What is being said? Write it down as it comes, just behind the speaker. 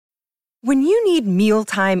When you need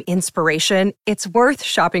mealtime inspiration, it's worth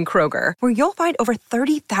shopping Kroger, where you'll find over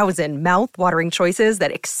 30,000 mouth-watering choices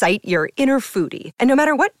that excite your inner foodie. And no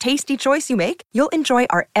matter what tasty choice you make, you'll enjoy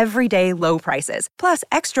our everyday low prices, plus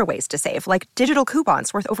extra ways to save, like digital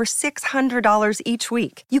coupons worth over $600 each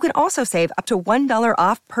week. You can also save up to $1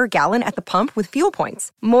 off per gallon at the pump with fuel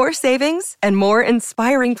points. More savings and more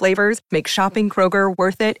inspiring flavors make shopping Kroger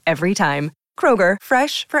worth it every time. Kroger,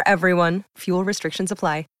 fresh for everyone. Fuel restrictions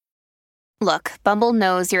apply. Look, Bumble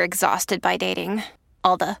knows you're exhausted by dating.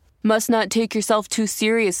 All the, must not take yourself too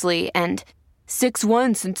seriously, and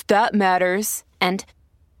 6'1" since that matters, and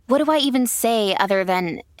what do I even say other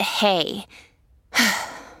than, hey?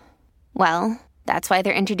 Well, that's why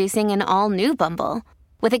they're introducing an all-new Bumble,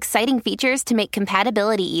 with exciting features to make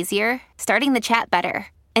compatibility easier, starting the chat better,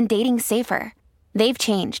 and dating safer. They've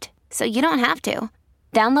changed, so you don't have to.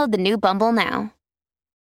 Download the new Bumble now.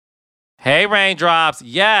 Hey, Raindrops.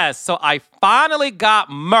 Yes, so I finally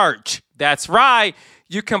got merch. That's right.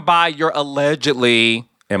 You can buy your allegedly,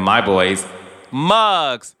 in my voice,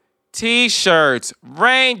 mugs, t-shirts,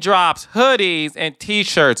 Raindrops, hoodies, and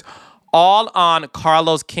t-shirts, all on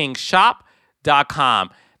carloskingshop.com.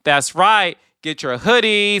 That's right. Get your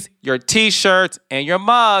hoodies, your t-shirts, and your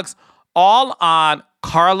mugs, all on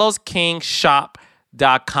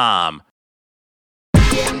carloskingshop.com.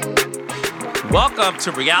 Welcome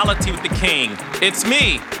to Reality with the King. It's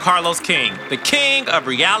me, Carlos King, the king of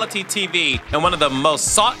reality TV and one of the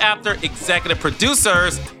most sought-after executive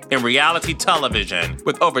producers in reality television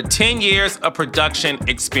with over 10 years of production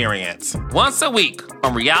experience. Once a week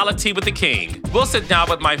on Reality with the King, we'll sit down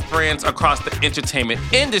with my friends across the entertainment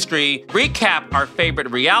industry, recap our favorite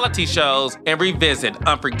reality shows, and revisit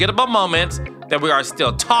unforgettable moments that we are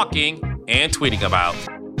still talking and tweeting about.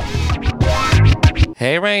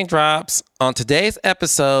 Hey, Raindrops. On today's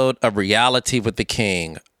episode of Reality with the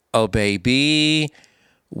King, oh, baby,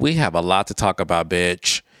 we have a lot to talk about,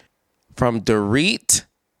 bitch. From Dorit,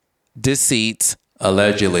 Deceit,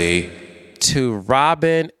 allegedly, to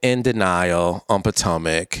Robyn in denial on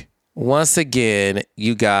Potomac. Once again,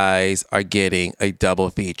 you guys are getting a double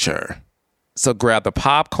feature. So grab the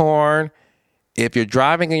popcorn. If you're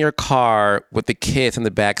driving in your car with the kids in the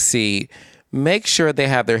back seat, make sure they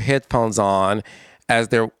have their headphones on as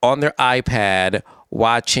they're on their iPad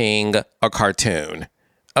watching a cartoon,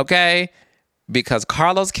 okay? Because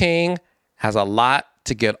Carlos King has a lot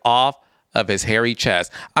to get off of his hairy chest.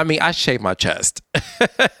 I mean, I shave my chest.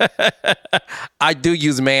 I do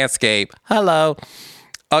use Manscaped. Hello.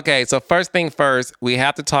 Okay, so first thing first, we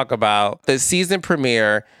have to talk about the season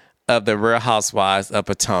premiere of The Real Housewives of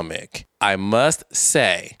Potomac. I must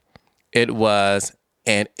say, it was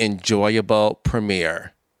an enjoyable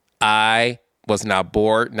premiere. I was not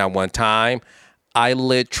bored, not one time. I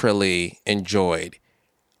literally enjoyed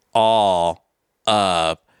all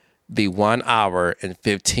of the 1 hour and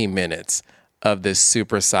 15 minutes of this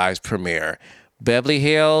supersized premiere. Beverly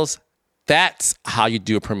Hills, that's how you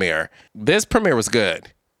do a premiere. This premiere was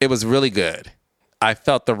good. It was really good. I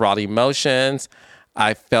felt the raw emotions.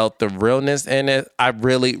 I felt the realness in it. I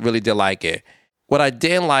really, really did like it. What I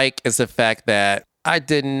didn't like is the fact that I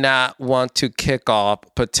did not want to kick off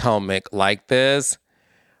Potomac like this,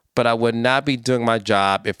 but I would not be doing my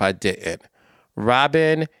job if I didn't.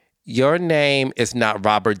 Robyn, your name is not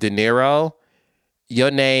Robert De Niro.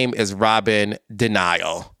 Your name is Robyn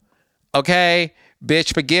Denial. Okay?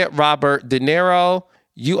 Bitch, forget Robert De Niro.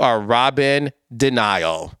 You are Robyn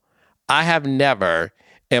Denial. I have never,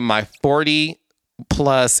 in my 40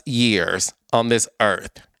 plus years on this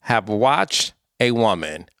earth, have watched a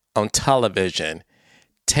woman on television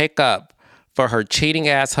take up for her cheating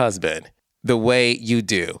ass husband the way you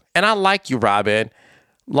do. And I like you, Robyn.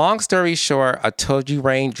 Long story short, I told you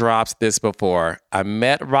Raindrops this before. I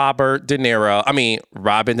met Robyn Denial.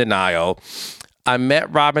 I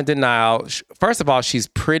met Robyn Denial. First of all, she's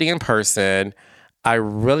pretty in person. I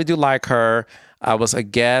really do like her. I was a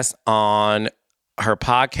guest on her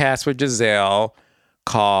podcast with Giselle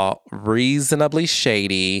called Reasonably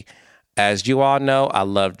Shady. As you all know, I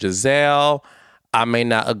love Giselle. I may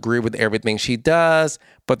not agree with everything she does,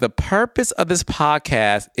 but the purpose of this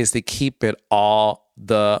podcast is to keep it all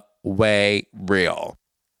the way real.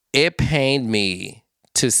 It pained me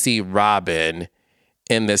to see Robyn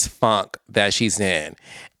in this funk that she's in.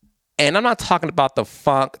 And I'm not talking about the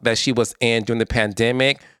funk that she was in during the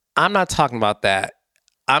pandemic. I'm not talking about that.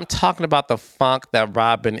 I'm talking about the funk that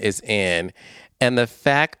Robyn is in and the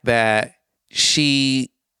fact that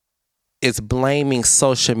she is blaming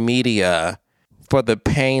social media for the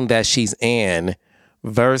pain that she's in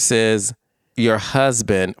versus your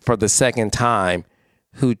husband for the second time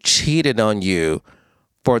who cheated on you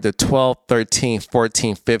for the 12th, 13th,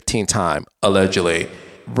 14th, 15th time, allegedly.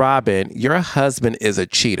 Robyn, your husband is a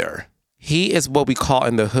cheater. He is what we call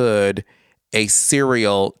in the hood a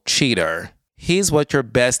serial cheater. He's what your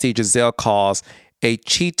bestie Giselle calls a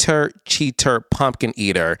cheater, pumpkin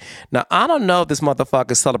eater. Now, I don't know if this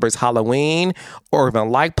motherfucker celebrates Halloween or even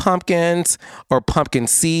like pumpkins or pumpkin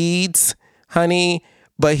seeds, honey,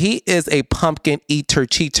 but he is a pumpkin eater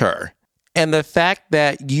cheater. And the fact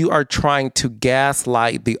that you are trying to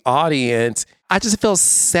gaslight the audience, I just feel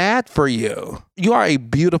sad for you. You are a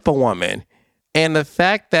beautiful woman. And the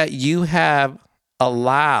fact that you have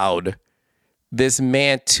allowed this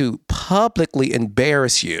man to publicly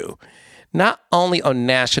embarrass you, not only on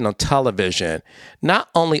national television, not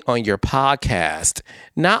only on your podcast,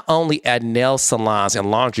 not only at nail salons and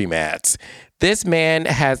laundromats, this man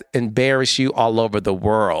has embarrassed you all over the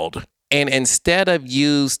world. And instead of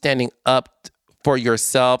you standing up for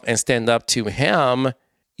yourself and stand up to him,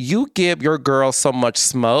 you give your girl so much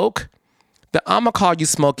smoke that I'm going to call you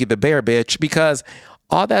Smokey the Bear, bitch, because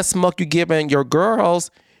all that smoke you giving your girls,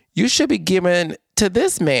 you should be giving to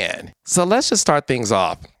this man. So let's just start things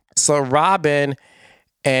off. So Robyn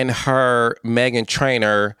and her Meghan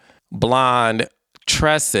Trainor blonde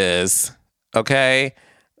tresses, okay?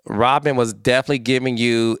 Robyn was definitely giving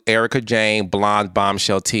you Erica Jane blonde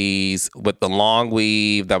bombshell tees with the long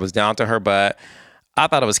weave that was down to her butt. I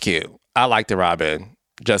thought it was cute. I liked it, Robyn.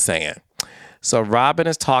 Just saying. So Robyn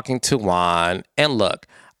is talking to Juan. And look,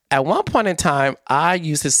 at one point in time, I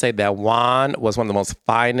used to say that Juan was one of the most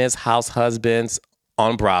finest house husbands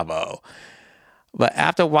on Bravo. But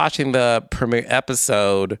after watching the premiere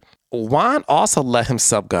episode, Juan also let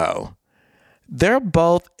himself go. They're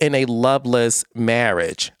both in a loveless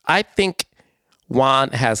marriage. I think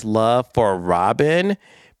Juan has love for Robyn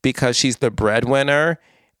because she's the breadwinner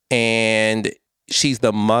and she's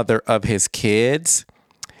the mother of his kids.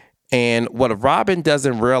 And what Robyn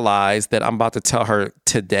doesn't realize that I'm about to tell her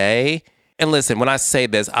today, and listen, when I say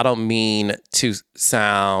this, I don't mean to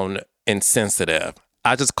sound insensitive.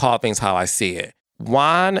 I just call things how I see it.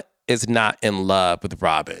 Juan is not in love with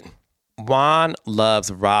Robyn. Juan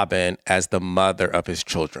loves Robyn as the mother of his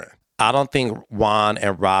children. I don't think Juan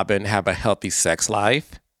and Robyn have a healthy sex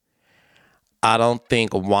life. I don't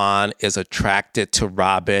think Juan is attracted to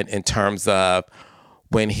Robyn in terms of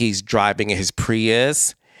when he's driving in his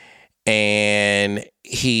Prius and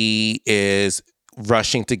he is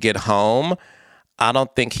rushing to get home. I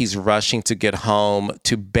don't think he's rushing to get home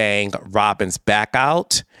to bang Robyn's back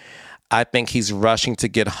out. I think he's rushing to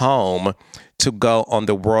get home to go on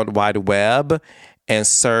the World Wide Web and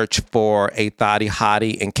search for a thotty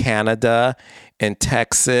hottie in Canada, in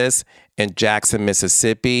Texas, in Jackson,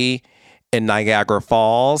 Mississippi, in Niagara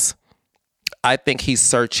Falls. I think he's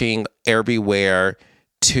searching everywhere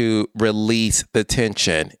to release the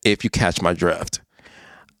tension, if you catch my drift.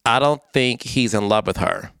 I don't think he's in love with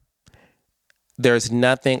her. There's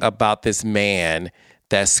nothing about this man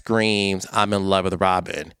that screams, I'm in love with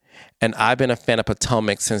Robyn. And I've been a fan of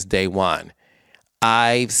Potomac since day one.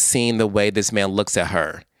 I've seen the way this man looks at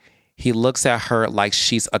her. He looks at her like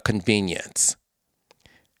she's a convenience.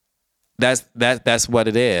 That's what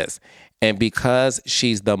it is. And because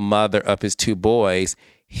she's the mother of his two boys,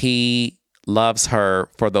 he loves her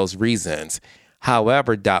for those reasons.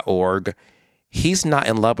 However, .org, he's not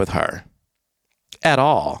in love with her at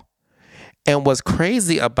all. And what's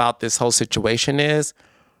crazy about this whole situation is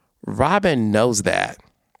Robyn knows that.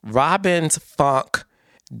 Robyn's funk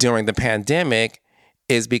during the pandemic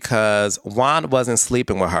is because Juan wasn't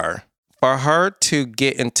sleeping with her. For her to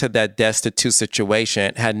get into that destitute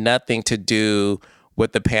situation had nothing to do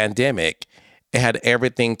with the pandemic. It had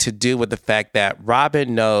everything to do with the fact that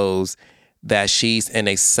Robyn knows that she's in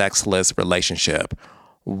a sexless relationship.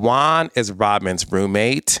 Juan is Robyn's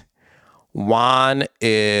roommate. Juan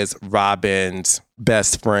is Robyn's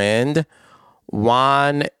best friend.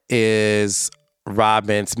 Juan is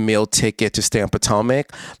Robyn's meal ticket to stay on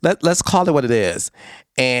Potomac. Let's call it what it is.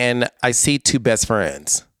 And I see two best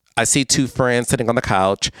friends. I see two friends sitting on the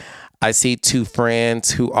couch. I see two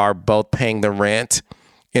friends who are both paying the rent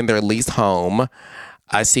in their leased home.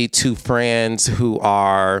 I see two friends who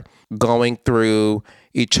are going through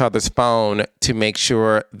each other's phone to make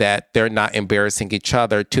sure that they're not embarrassing each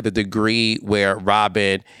other to the degree where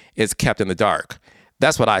Robyn is kept in the dark.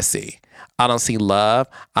 That's what I see. I don't see love.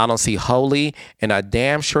 I don't see holy. And I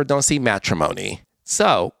damn sure don't see matrimony.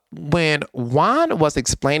 So when Juan was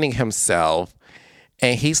explaining himself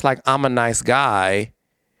and he's like, I'm a nice guy,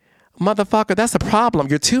 motherfucker, that's a problem.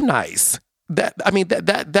 You're too nice. That's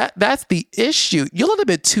the issue. You're a little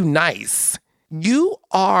bit too nice. You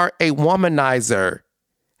are a womanizer.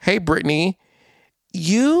 Hey, Brittany,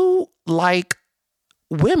 you like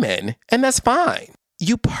women, and that's fine.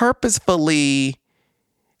 You purposefully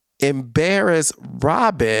embarrass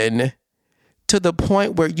Robyn to the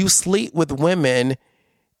point where you sleep with women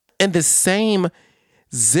in the same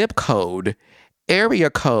zip code, area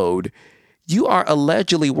code. You are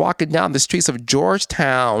allegedly walking down the streets of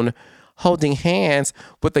Georgetown holding hands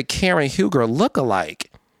with a Karen Huger lookalike.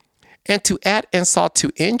 And to add insult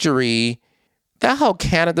to injury, that whole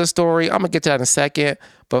Canada story, I'm going to get to that in a second.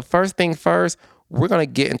 But first thing first, we're going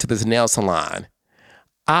to get into this nail salon.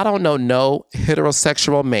 I don't know no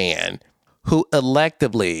heterosexual man who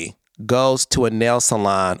electively goes to a nail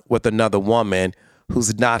salon with another woman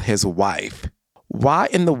who's not his wife. Why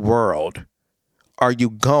in the world are you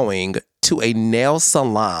going to a nail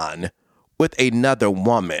salon with another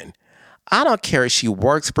woman? I don't care if she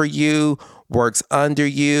works for you, works under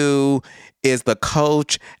you, is the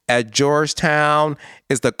coach at Georgetown,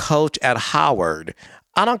 is the coach at Howard.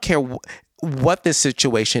 I don't care what this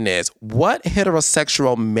situation is. What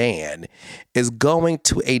heterosexual man is going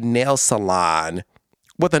to a nail salon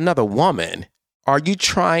with another woman? Are you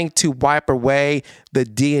trying to wipe away the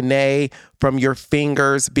DNA from your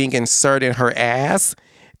fingers being inserted in her ass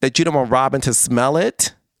that you don't want Robyn to smell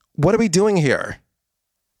it? What are we doing here?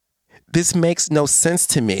 This makes no sense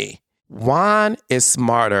to me. Juan is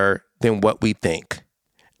smarter than what we think.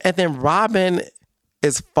 And then Robyn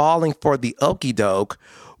is falling for the okie doke,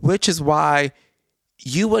 which is why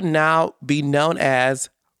you would now be known as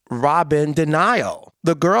Robyn Denial.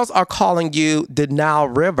 The girls are calling you Denial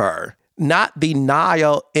River, not the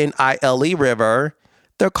Nile, N-I-L-E River.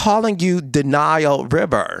 They're calling you Denial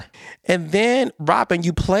River. And then, Robyn,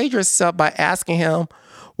 you played yourself by asking him,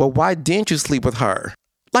 well, why didn't you sleep with her?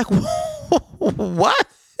 Like, what?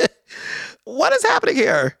 What is happening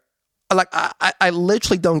here? Like, I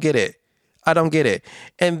literally don't get it. I don't get it.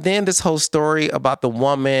 And then this whole story about the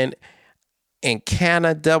woman in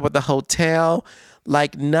Canada with the hotel,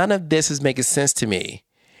 like none of this is making sense to me.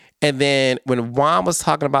 And then when Juan was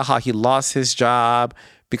talking about how he lost his job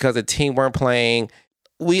because the team weren't playing,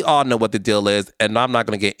 we all know what the deal is. And I'm not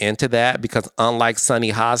going to get into that because unlike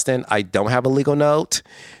Sunny Hostin, I don't have a legal note.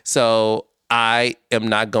 So I am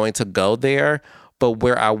not going to go there. But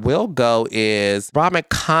where I will go is Robyn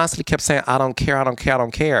constantly kept saying, I don't care, I don't care, I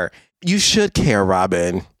don't care. You should care,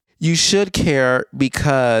 Robyn. You should care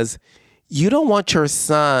because you don't want your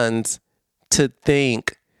sons to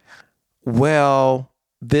think, well,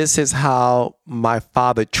 this is how my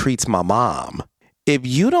father treats my mom. If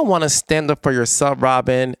you don't want to stand up for yourself,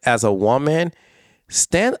 Robyn, as a woman,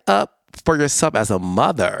 stand up for yourself as a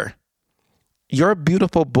mother. Your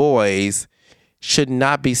beautiful boys should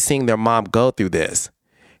not be seeing their mom go through this.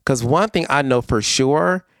 Because one thing I know for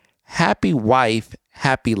sure, happy wife,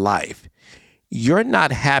 happy life. You're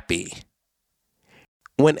not happy.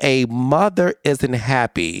 When a mother isn't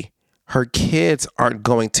happy, her kids aren't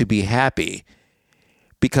going to be happy.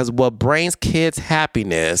 Because what brings kids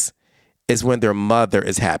happiness is when their mother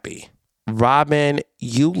is happy. Robyn,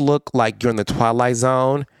 you look like you're in the Twilight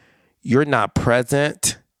Zone. You're not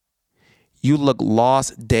present. You look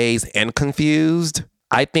lost, dazed, and confused.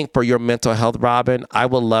 I think for your mental health, Robyn, I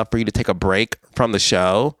would love for you to take a break from the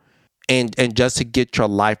show and just to get your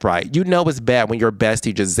life right. You know it's bad when your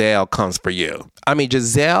bestie Giselle comes for you. I mean,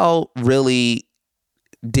 Giselle really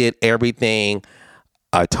did everything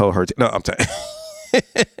I told her to. No, I'm sorry.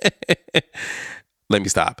 Let me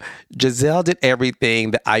stop. Giselle did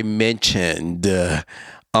everything that I mentioned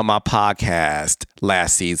on my podcast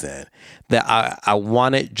last season, that I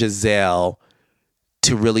wanted Giselle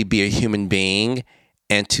to really be a human being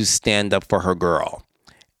and to stand up for her girl.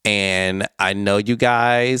 And I know you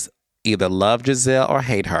guys either love Giselle or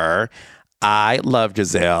hate her. I love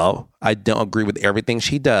Giselle. I don't agree with everything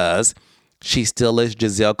she does. She still is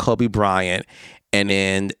Giselle Kobe Bryant. And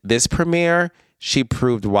in this premiere, she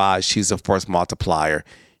proved why she's a force multiplier.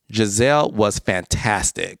 Giselle was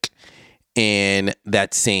fantastic in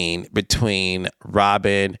that scene between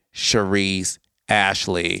Robyn, Charisse,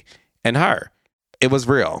 Ashley, and her. It was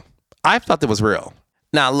real. I felt it was real.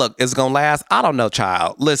 Now, look, is it going to last? I don't know,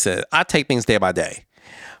 child. Listen, I take things day by day.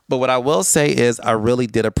 But what I will say is I really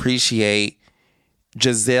did appreciate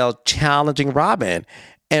Giselle challenging Robyn.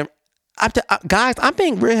 And guys, I'm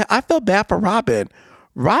being real. I feel bad for Robyn.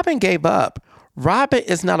 Robyn gave up. Robyn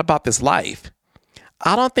is not about this life.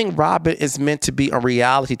 I don't think Robyn is meant to be on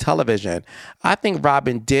reality television. I think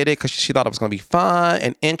Robyn did it because she thought it was going to be fun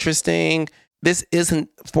and interesting. This isn't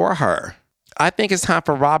for her. I think it's time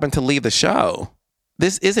for Robyn to leave the show.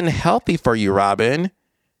 This isn't healthy for you, Robyn.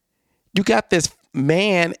 You got this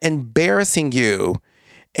man embarrassing you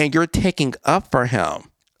and you're taking up for him.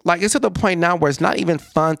 Like, it's to the point now where it's not even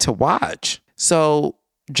fun to watch. So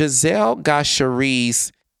Giselle got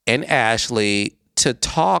Charisse and Ashley to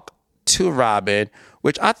talk to Robyn,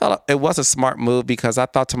 which I thought it was a smart move because I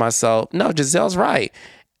thought to myself, no, Giselle's right.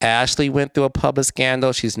 Ashley went through a public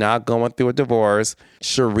scandal. She's now going through a divorce.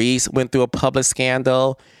 Charisse went through a public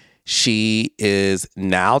scandal. She is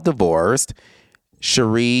now divorced.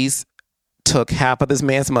 Charisse took half of this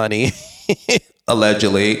man's money,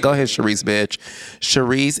 allegedly. Go ahead, Charisse, bitch.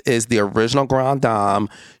 Charisse is the original Grand Dame.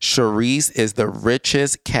 Charisse is the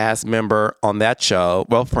richest cast member on that show,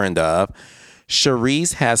 well, friend of.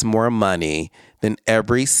 Charisse has more money than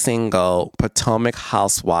every single Potomac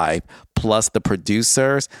housewife, plus the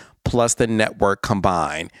producers, plus the network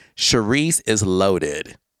combined. Charisse is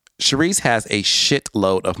loaded. Charisse has a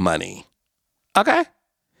shitload of money. Okay?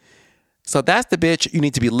 So that's the bitch you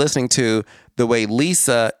need to be listening to the way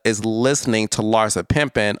Lisa is listening to Larsa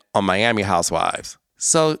Pimpin on Miami Housewives.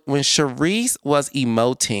 So when Charisse was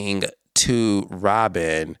emoting to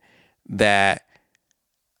Robyn that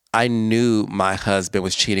I knew my husband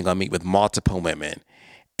was cheating on me with multiple women,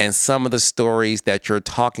 and some of the stories that you're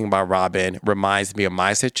talking about, Robyn, reminds me of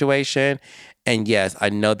my situation. And yes, I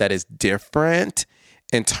know that is different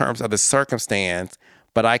in terms of the circumstance,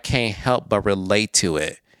 but I can't help but relate to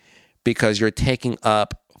it because you're taking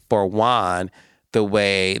up for Juan the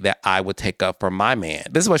way that I would take up for my man.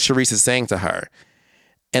 This is what Charisse is saying to her.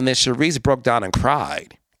 And then Charisse broke down and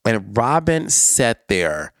cried. And Robyn sat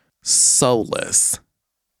there soulless,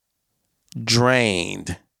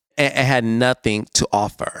 drained, and had nothing to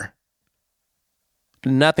offer.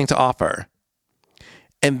 Nothing to offer.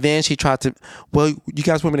 And then she tried to, well, you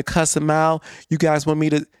guys want me to cuss him out? You guys want me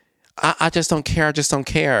to, I just don't care. I just don't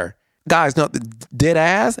care. Guys, no, dead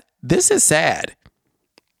ass, this is sad.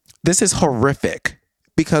 This is horrific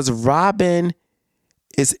because Robyn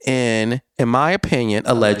is in my opinion,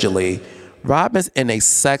 allegedly, Robyn's in a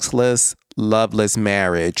sexless, loveless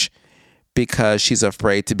marriage because she's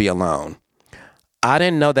afraid to be alone. I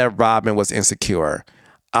didn't know that Robyn was insecure.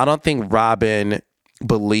 I don't think Robyn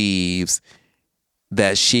believes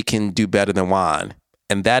that she can do better than Juan.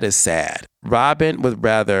 And that is sad. Robyn would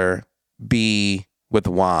rather be with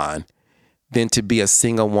Juan than to be a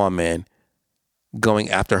single woman going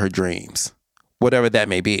after her dreams, whatever that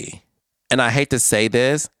may be. And I hate to say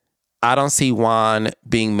this, I don't see Juan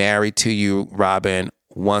being married to you, Robyn,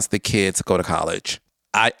 once the kids go to college.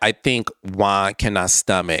 I think Juan cannot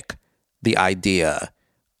stomach the idea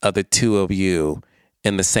of the two of you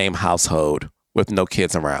in the same household with no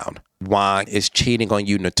kids around. Juan is cheating on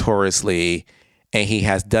you notoriously, and he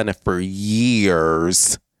has done it for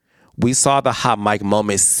years. We saw the hot mic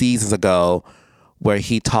moment seasons ago where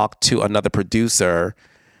he talked to another producer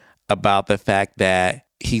about the fact that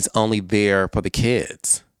he's only there for the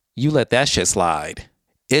kids. You let that shit slide.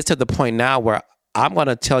 It's to the point now where I'm going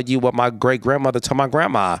to tell you what my great-grandmother told my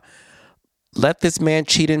grandma. Let this man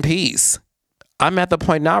cheat in peace. I'm at the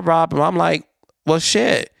point now, Rob, and I'm like, well,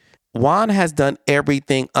 shit. Juan has done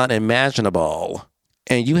everything unimaginable,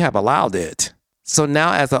 and you have allowed it. So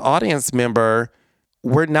now as an audience member,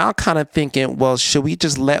 we're now kind of thinking, well, should we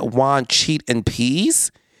just let Juan cheat in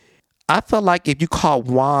peace? I feel like if you caught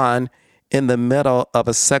Juan in the middle of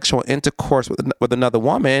a sexual intercourse with another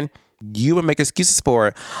woman, you would make excuses for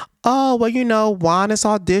it. Oh, well, you know, Juan is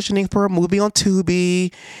auditioning for a movie on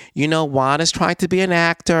Tubi. You know, Juan is trying to be an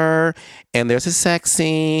actor and there's a sex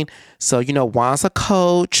scene. So, you know, Juan's a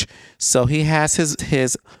coach. So he has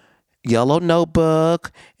his yellow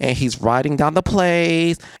notebook and he's writing down the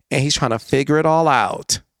plays and he's trying to figure it all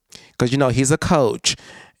out. Because, you know, he's a coach.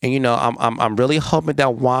 And, you know, I'm really hoping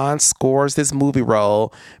that Juan scores this movie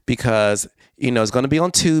role because, you know, it's going to be on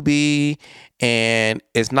Tubi and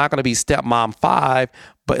it's not going to be Stepmom 5,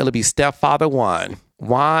 but it'll be Stepfather 1.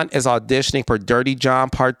 Juan is auditioning for Dirty John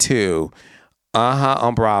Part 2.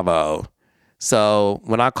 On Bravo. So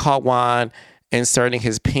when I caught Juan inserting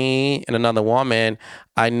his peen in another woman,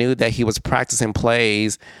 I knew that he was practicing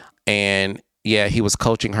plays and, yeah, he was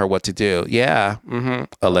coaching her what to do. Yeah,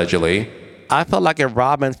 allegedly. I felt like if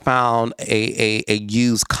Robyn found a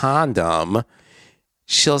used condom,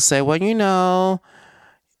 she'll say, well, you know,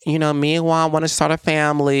 me and Juan want to start a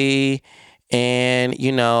family and,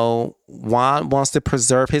 you know, Juan wants to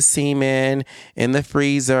preserve his semen in the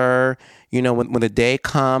freezer. You know, when the day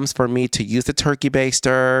comes for me to use the turkey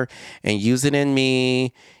baster and use it in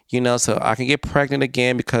me, you know, so I can get pregnant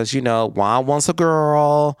again because, you know, Juan wants a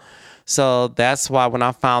girl. So that's why when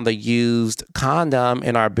I found the used condom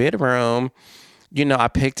in our bedroom, you know, I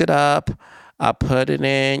picked it up, I put it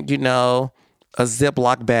in, you know, a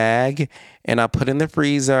Ziploc bag, and I put it in the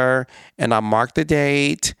freezer, and I marked the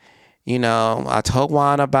date, I told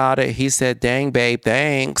Juan about it. He said, dang, babe,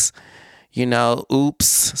 thanks.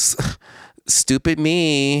 Oops, stupid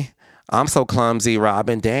me. I'm so clumsy,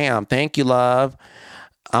 Robyn. Damn, thank you, love.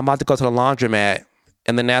 I'm about to go to the laundromat,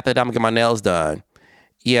 and then after that, I'm going to get my nails done.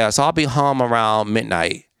 Yeah, so I'll be home around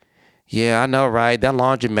midnight. Yeah, I know, right? That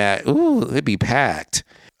laundromat, ooh, it'd be packed.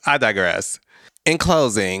 I digress. In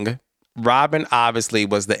closing, Robyn obviously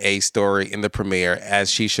was the A story in the premiere,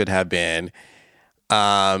 as she should have been.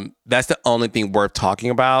 That's the only thing worth talking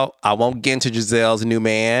about. I won't get into Gizelle's new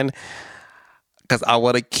man because I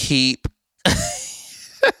want to keep...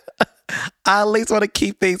 I at least want to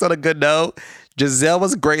keep things on a good note. Gizelle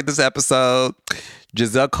was great this episode.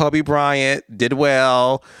 Gizelle Kobe Bryant did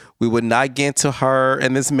well. We would not get into her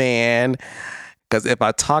and this man, because if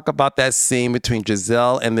I talk about that scene between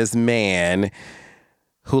Gizelle and this man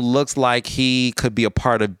who looks like he could be a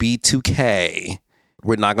part of B2K,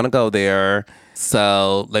 we're not going to go there.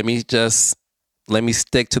 So let me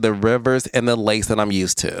stick to the rivers and the lakes that I'm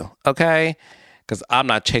used to, okay? Because I'm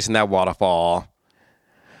not chasing that waterfall.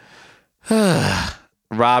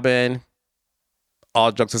 Robyn,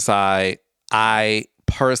 all jokes aside, I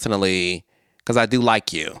personally, because I do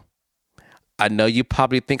like you. I know you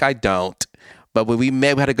probably think I don't, but when we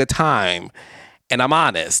met, we had a good time. And I'm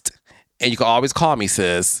honest. And you can always call me,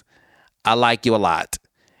 sis. I like you a lot.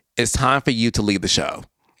 It's time for you to leave the show,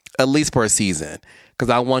 at least for a season,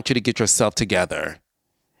 because I want you to get yourself together.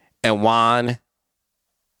 And Juan,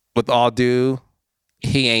 with all due,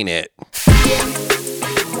 he ain't it.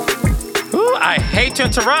 Ooh, I hate to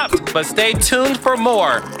interrupt, but stay tuned for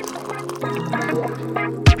more.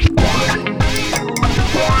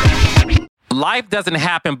 Life doesn't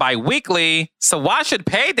happen bi-weekly, so why should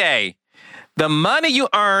payday? The money you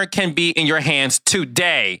earn can be in your hands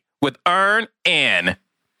today with EarnIn.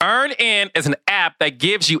 EarnIn is an app that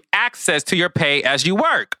gives you access to your pay as you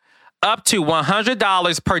work, up to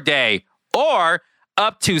 $100 per day, or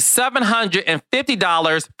up to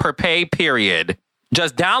 $750 per pay period.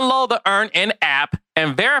 Just download the EarnIn app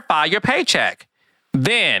and verify your paycheck.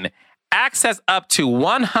 Then, access up to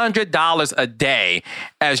 $100 a day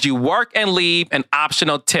as you work and leave an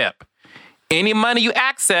optional tip. Any money you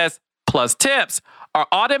access, plus tips, are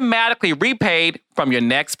automatically repaid from your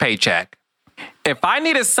next paycheck. If I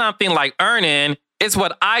needed something like EarnIn, it's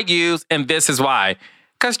what I use, and this is why.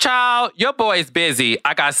 Because, child, your boy is busy.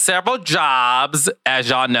 I got several jobs, as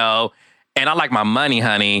y'all know, and I like my money,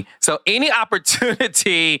 honey. So any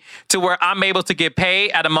opportunity to where I'm able to get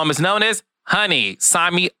paid at a moment's notice, honey,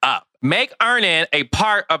 sign me up. Make EarnIn a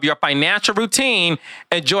part of your financial routine.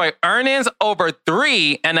 Enjoy EarnIn's over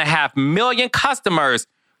 3.5 million customers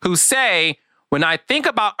who say, when I think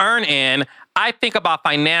about EarnIn, I think about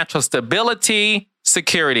financial stability,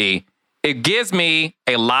 security. It gives me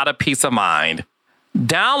a lot of peace of mind.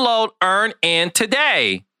 Download EarnIn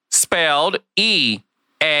today, spelled EARNIN,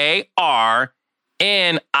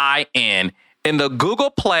 in the Google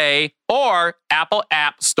Play or Apple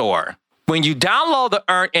App Store. When you download the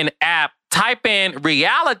EarnIn app, type in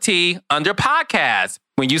reality under podcast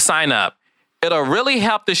when you sign up. It'll really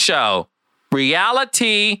help the show.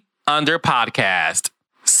 Reality under podcast.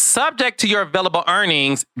 Subject to your available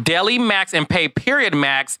earnings, daily max and pay period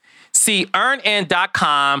max, see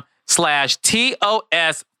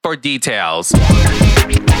earnin.com/TOS for details.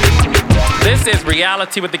 This is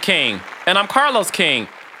Reality with the King, and I'm Carlos King.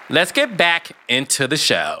 Let's get back into the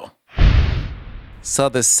show. So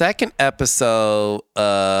the second episode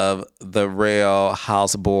of The Real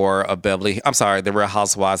Housewives of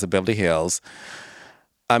Beverly Hills.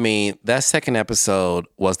 I mean, that second episode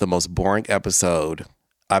was the most boring episode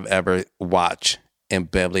I've ever watched in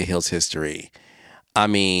Beverly Hills history. I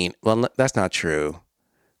mean, well, that's not true.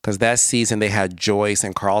 Because that season they had Joyce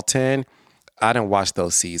and Carlton. I didn't watch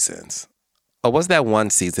those seasons. Oh, what's that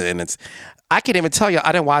one season? And I can't even tell you.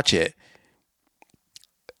 I didn't watch it.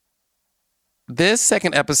 This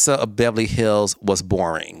second episode of Beverly Hills was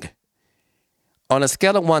boring. On a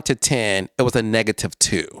scale of 1 to 10, it was a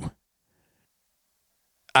 -2.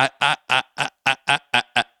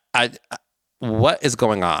 What is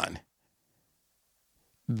going on?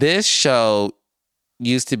 This show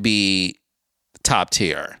used to be top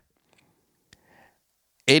tier.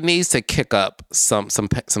 It needs to kick up some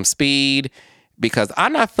speed because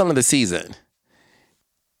I'm not feeling the season.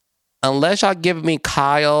 Unless y'all give me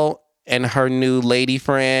Kyle and her new lady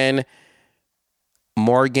friend,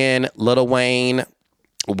 Morgan, Lil Wayne,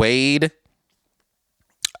 Wade.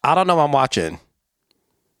 I don't know what I'm watching.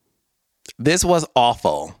 This was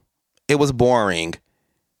awful. It was boring.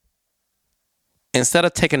 Instead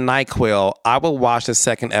of taking NyQuil, I will watch the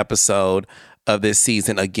second episode of this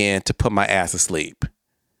season again to put my ass to sleep.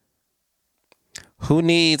 Who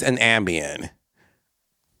needs an Ambien?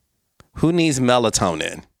 Who needs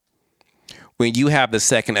melatonin when you have the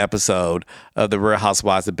second episode of The Real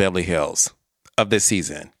Housewives of Beverly Hills of this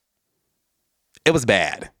season? It was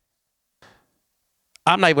bad.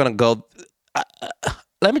 I'm not even going to go.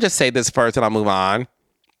 Let me just say this first and I'll move on.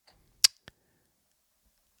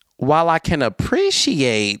 While I can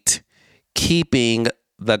appreciate keeping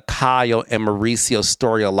the Kyle and Mauricio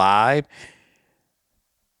story alive,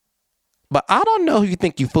 but I don't know who you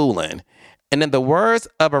think you're fooling. And in the words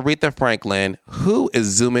of Aretha Franklin, who is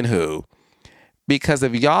zooming who? Because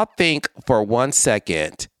if y'all think for 1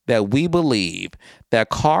 second that we believe that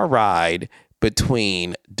car ride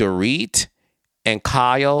between Dorit and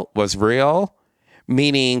Kyle was real,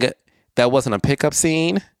 meaning that wasn't a pickup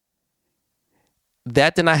scene,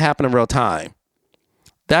 that did not happen in real time.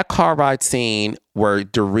 That car ride scene where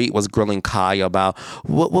Dorit was grilling Kyle about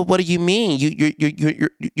what do you mean you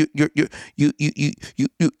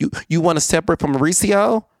want to separate from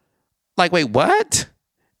Mauricio? Like, wait, what?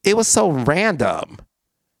 It was so random.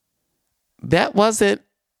 That wasn't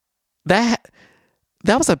that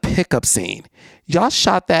was a pickup scene. Y'all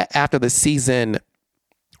shot that after the season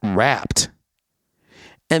wrapped.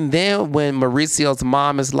 And then when Mauricio's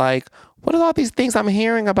mom is like, what are all these things I'm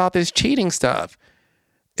hearing about this cheating stuff?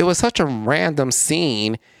 It was such a random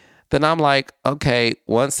scene that I'm like, okay,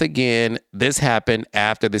 once again, this happened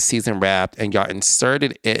after the season wrapped and y'all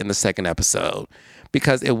inserted it in the second episode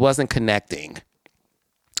because it wasn't connecting.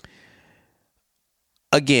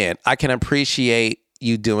 Again, I can appreciate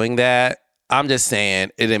you doing that. I'm just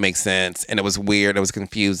saying it didn't make sense and it was weird. It was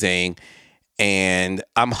confusing. And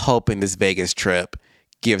I'm hoping this Vegas trip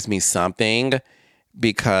gives me something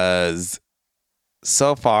because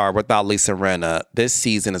so far without Lisa Rinna, this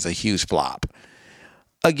season is a huge flop.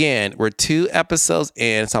 Again, we're 2 episodes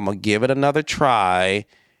in, so I'm going to give it another try.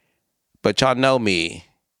 But y'all know me.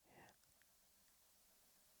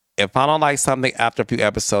 If I don't like something after a few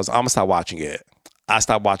episodes, I'm going to stop watching it. I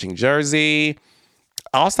stopped watching Jersey.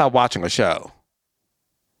 I'll stop watching a show.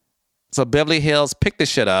 So Beverly Hills, pick this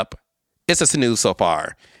shit up. It's a snooze so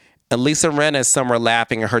far. And Lisa Rinna is somewhere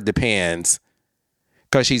laughing at her Depends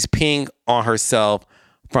because she's peeing on herself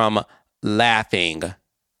from laughing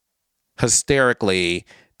hysterically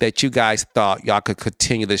that you guys thought y'all could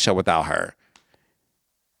continue the show without her.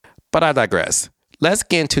 But I digress. Let's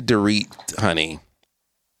get into Dorit, honey.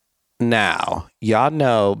 Now, y'all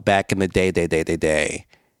know back in the day,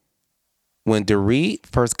 when Dorit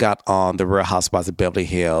first got on The Real Housewives of Beverly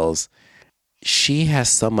Hills, she has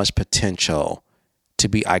so much potential to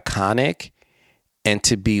be iconic and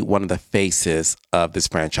to be one of the faces of this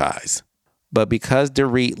franchise. But because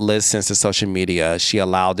Dorit listens to social media, she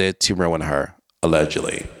allowed it to ruin her,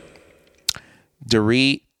 allegedly.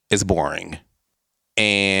 Dorit is boring.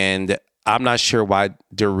 And I'm not sure why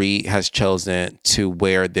Dorit has chosen to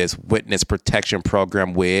wear this witness protection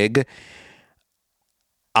program wig.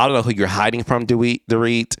 I don't know who you're hiding from,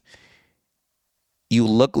 Dorit. You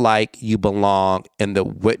look like you belong in the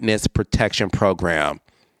witness protection program.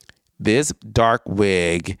 This dark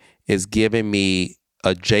wig is giving me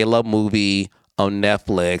a J-Lo movie on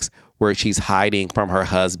Netflix where she's hiding from her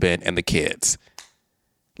husband and the kids.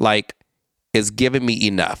 Like, it's giving me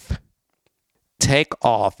enough. Take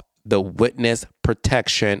off the witness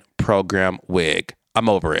protection program wig. I'm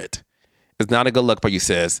over it. It's not a good look for you,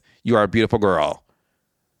 sis. You are a beautiful girl.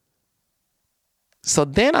 So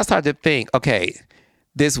then I started to think, okay,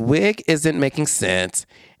 this wig isn't making sense.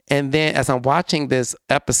 And then as I'm watching this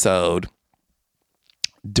episode,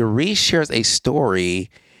 Dorit shares a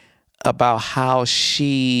story about how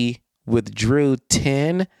she withdrew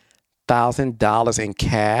 $10,000 in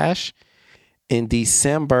cash in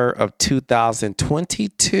December of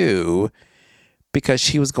 2022 because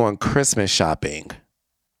she was going Christmas shopping.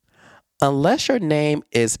 Unless your name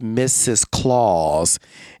is Mrs. Claus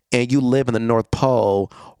and you live in the North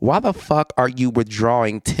Pole, why the fuck are you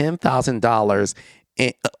withdrawing $10,000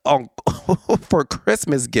 for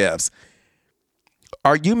Christmas gifts?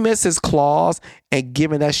 Are you Mrs. Claus and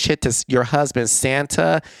giving that shit to your husband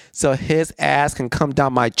Santa so his ass can come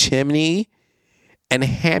down my chimney and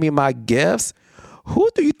hand me my gifts? Who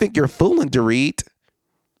do you think you're fooling, Dorit?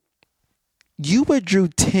 You withdrew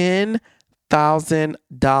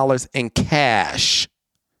 $10,000 in cash.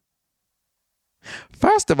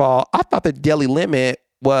 First of all, I thought the daily limit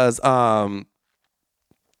was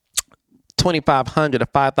 $2,500 to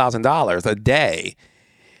 $5,000 a day.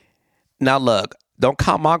 Now look, don't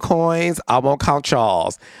count my coins. I won't count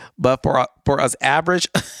y'all's. But for us average,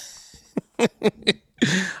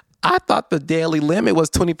 I thought the daily limit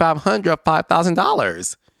was $2,500 or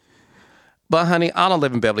 $5,000. But honey, I don't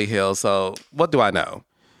live in Beverly Hills, so what do I know?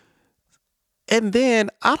 And then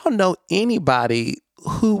I don't know anybody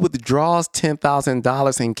who withdraws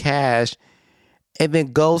 $10,000 in cash and then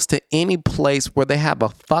goes to any place where they have a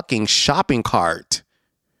fucking shopping cart.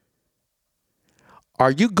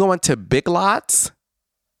 Are you going to Big Lots,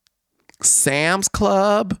 Sam's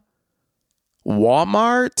Club,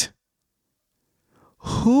 Walmart?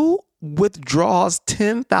 Who withdraws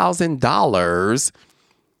 $10,000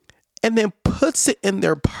 and then puts it in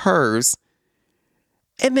their purse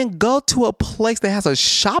and then go to a place that has a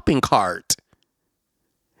shopping cart?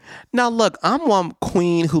 Now, look, I'm one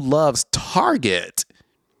queen who loves Target.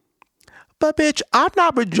 But, bitch, I'm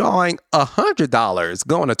not withdrawing $100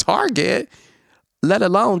 going to Target, let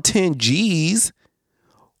alone 10 G's.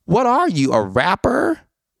 What are you, a rapper?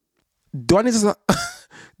 Do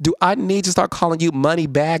I need to start calling you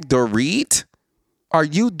Moneybag Dorit? Are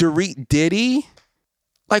you Dorit Diddy?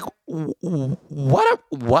 Like,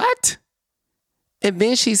 what? And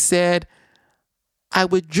then she said, I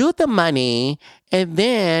withdrew the money and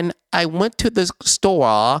then I went to the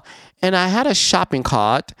store and I had a shopping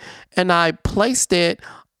cart and I placed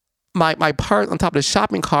my purse on top of the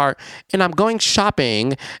shopping cart and I'm going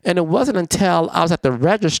shopping, and it wasn't until I was at the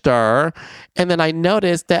register and then I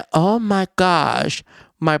noticed that, oh my gosh,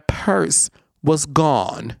 my purse was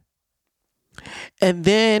gone. And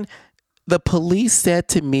then the police said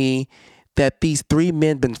to me that these 3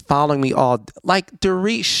 men been following me all, like,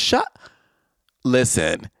 Dorit,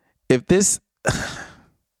 listen, if this,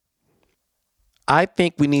 I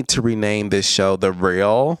think we need to rename this show The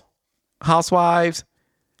Real Housewives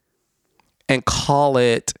and call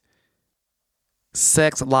it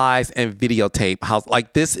Sex, Lies, and Videotape House.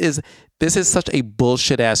 Like, this is such a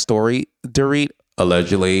bullshit ass story, Dorit,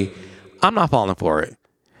 allegedly. I'm not falling for it.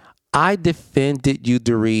 I defended you,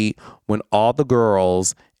 Dorit, when all the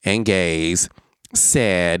girls and gays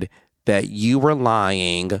said that you were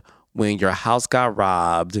lying when your house got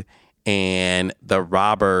robbed and the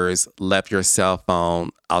robbers left your cell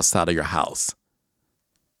phone outside of your house.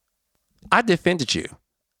 I defended you.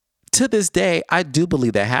 To this day, I do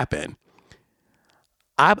believe that happened.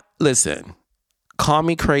 Listen, call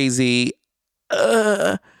me crazy.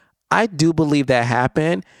 I do believe that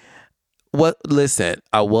happened. Listen,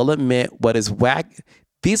 I will admit what is whack.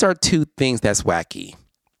 These are 2 things that's wacky.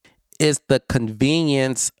 It's the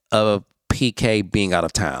convenience of PK being out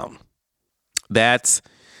of town. That's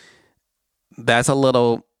a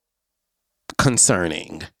little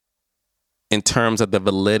concerning in terms of the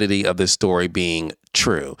validity of the story being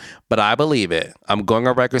true. But I believe it. I'm going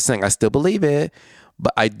on record saying I still believe it.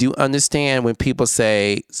 But I do understand when people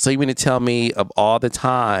say, so you mean to tell me of all the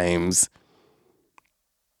times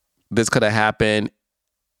this could have happened,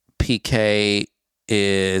 PK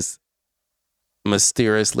is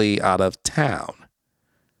mysteriously out of town.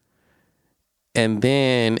 And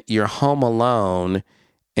then you're home alone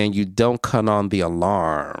and you don't cut on the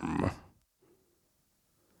alarm.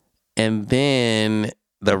 And then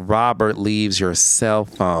the robber leaves your cell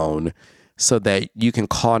phone so that you can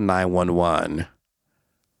call 911.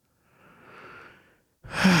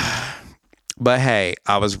 But hey,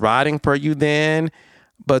 I was riding for you then,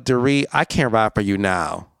 but Dorit, I can't ride for you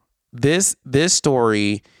now. This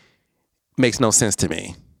story makes no sense to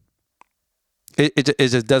me. It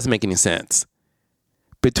just doesn't make any sense.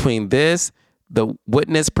 Between this, the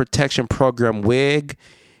Witness Protection Program wig,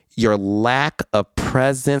 your lack of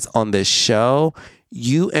presence on this show,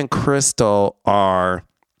 you and Crystal are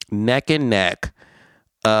neck and neck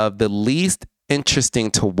of the least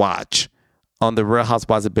interesting to watch on The Real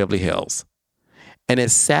Housewives of Beverly Hills. And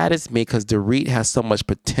it saddens me because Dorit has so much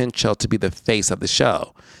potential to be the face of the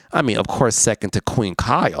show. I mean, of course, second to Queen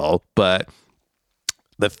Kyle, but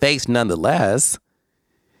the face nonetheless.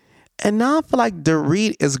 And now I feel like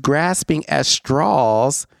Dorit is grasping at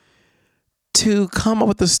straws to come up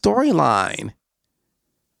with a storyline.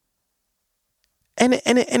 And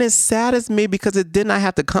it saddens me because it did not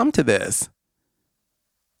have to come to this.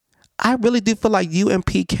 I really do feel like you and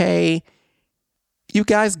PK, you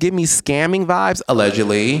guys give me scamming vibes,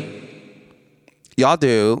 allegedly. Y'all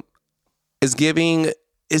do. It's giving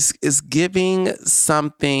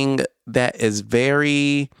something that is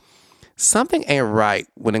very, something ain't right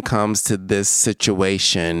when it comes to this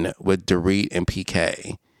situation with Dorit and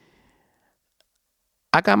PK.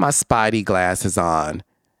 I got my Spidey glasses on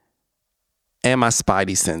and my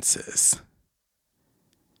Spidey senses.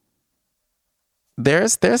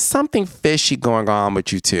 There's something fishy going on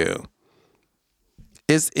with you two.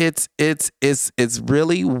 It's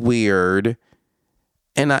really weird,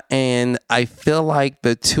 and I feel like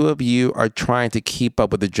the two of you are trying to keep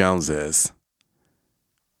up with the Joneses.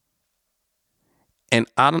 And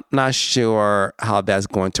I'm not sure how that's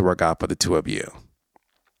going to work out for the two of you.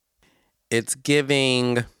 It's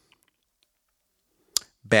giving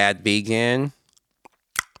Bad Vegan.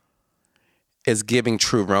 It's giving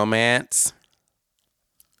True Romance.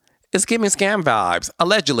 It's giving scam vibes,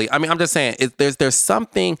 allegedly. I mean, I'm just saying, there's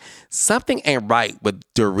something ain't right with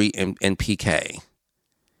Dorit and PK.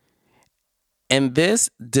 And this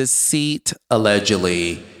deceit,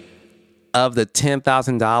 allegedly, of the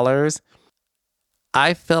 $10,000,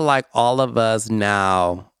 I feel like all of us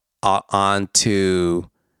now are onto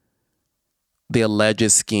the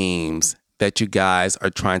alleged schemes that you guys are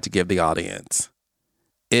trying to give the audience.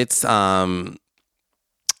 It's something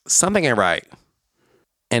ain't right.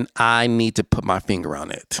 And I need to put my finger on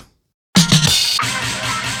it.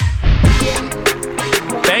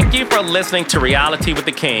 Thank you for listening to Reality with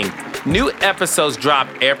the King. New episodes drop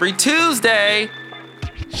every Tuesday.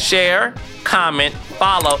 Share, comment,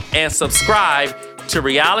 follow, and subscribe to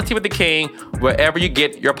Reality with the King wherever you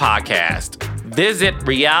get your podcast. Visit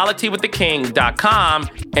realitywiththeking.com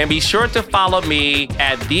and be sure to follow me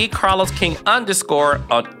at @TheCarlosKing_ on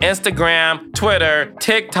Instagram, Twitter,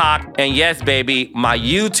 TikTok, and yes, baby, my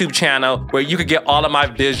YouTube channel where you can get all of my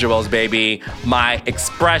visuals, baby, my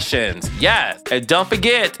expressions. Yes. And don't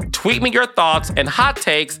forget, tweet me your thoughts and hot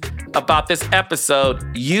takes about this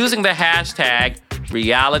episode using the hashtag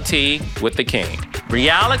 #RealityWithTheKing.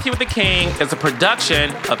 Reality with the King is a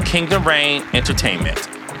production of Kingdom Reign Entertainment.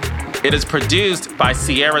 It is produced by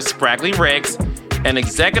Sierra Spragley Ricks and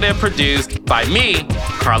executive produced by me,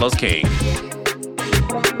 Carlos King.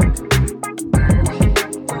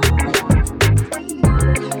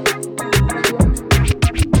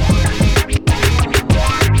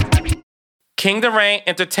 Kingdom Reign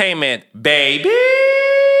Entertainment, baby!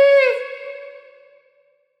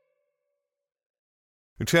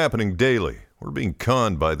 It's happening daily. We're being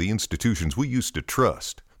conned by the institutions we used to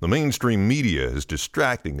trust. The mainstream media is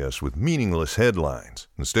distracting us with meaningless headlines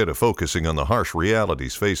instead of focusing on the harsh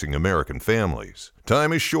realities facing American families.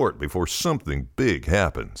 Time is short before something big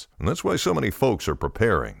happens, and that's why so many folks are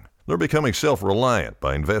preparing. They're becoming self-reliant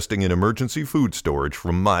by investing in emergency food storage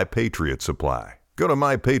from My Patriot Supply. Go to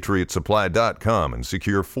MyPatriotSupply.com and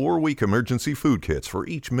secure 4-week emergency food kits for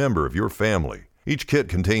each member of your family. Each kit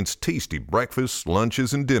contains tasty breakfasts,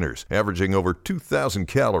 lunches, and dinners, averaging over 2,000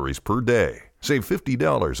 calories per day. Save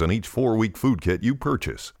 $50 on each 4-week food kit you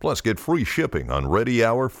purchase. Plus, get free shipping on Ready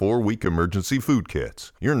Hour 4-week emergency food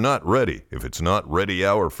kits. You're not ready if it's not Ready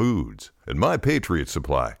Hour foods. At My Patriot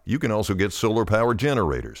Supply, you can also get solar power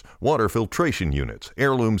generators, water filtration units,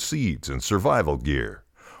 heirloom seeds, and survival gear.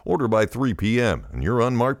 Order by 3 p.m. and your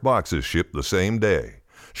unmarked boxes ship the same day.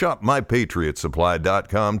 Shop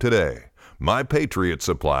MyPatriotSupply.com today.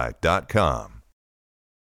 MyPatriotSupply.com.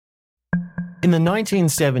 In the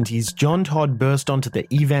 1970s, John Todd burst onto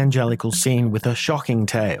the evangelical scene with a shocking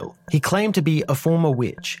tale. He claimed to be a former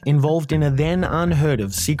witch, involved in a then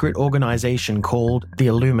unheard-of secret organization called the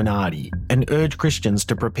Illuminati, and urged Christians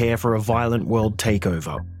to prepare for a violent world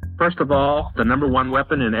takeover. First of all, the number one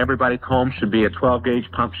weapon in everybody's home should be a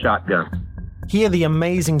 12-gauge pump shotgun. Hear the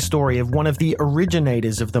amazing story of one of the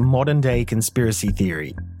originators of the modern-day conspiracy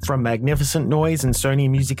theory. From Magnificent Noise and Sony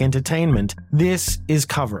Music Entertainment, this is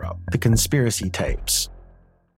Cover Up, the Conspiracy Tapes.